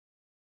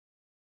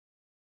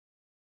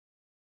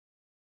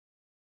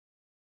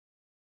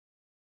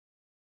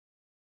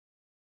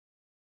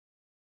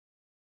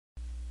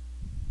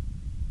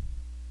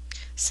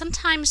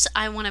Sometimes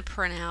I want to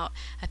print out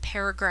a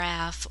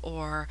paragraph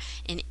or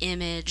an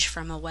image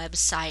from a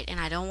website and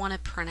I don't want to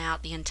print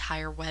out the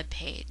entire web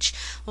page.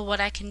 Well, what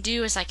I can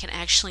do is I can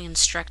actually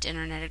instruct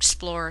Internet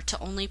Explorer to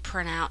only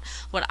print out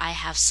what I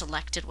have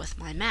selected with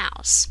my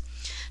mouse.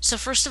 So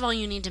first of all,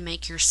 you need to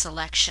make your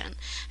selection.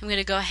 I'm going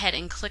to go ahead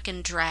and click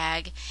and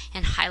drag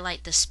and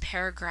highlight this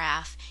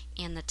paragraph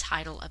and the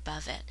title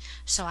above it.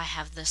 So I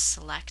have this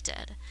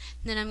selected.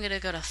 Then I'm going to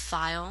go to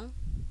File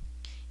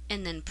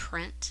and then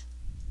Print.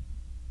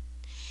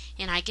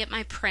 And I get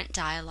my print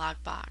dialog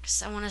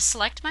box. I want to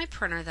select my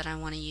printer that I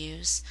want to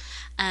use,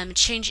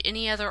 change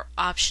any other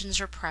options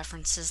or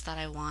preferences that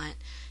I want,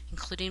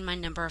 including my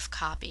number of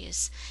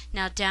copies.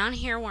 Now down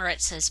here where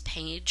it says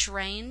page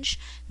range,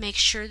 make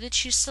sure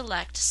that you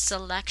select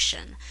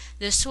selection.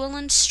 This will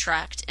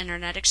instruct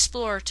Internet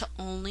Explorer to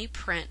only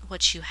print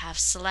what you have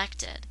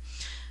selected.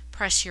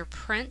 Press your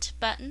print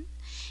button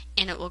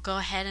and it will go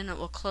ahead and it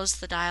will close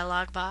the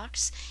dialog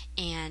box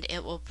and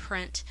it will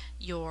print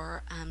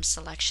your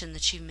selection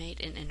that you made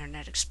in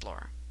Internet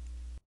Explorer.